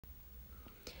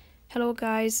Hello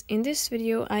guys, in this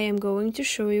video I am going to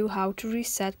show you how to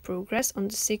reset progress on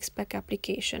the Sixpack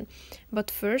application.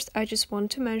 But first I just want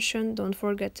to mention, don't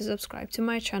forget to subscribe to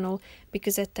my channel,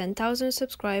 because at 10,000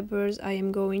 subscribers I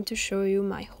am going to show you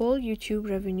my whole YouTube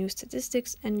revenue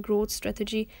statistics and growth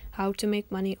strategy, how to make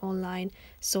money online.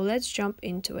 So let's jump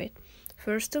into it.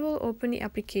 First of all, open the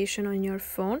application on your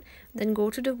phone, then go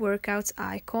to the workouts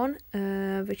icon,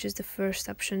 which is the first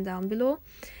option down below,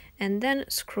 and then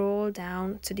scroll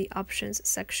down to the options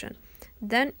section.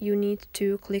 Then you need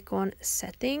to click on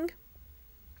setting,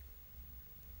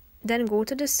 then go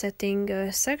to the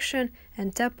setting section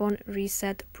and tap on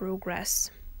reset progress.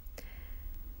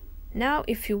 Now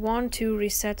if you want to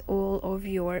reset all of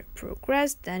your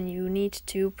progress, then you need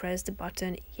to press the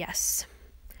button yes.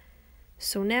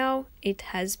 So now it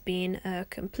has been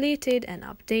completed and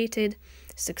updated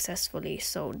successfully.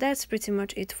 So that's pretty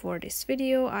much it for this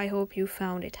video. I hope you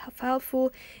found it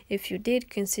helpful. If you did,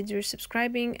 consider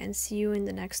subscribing and see you in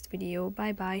the next video.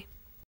 Bye bye.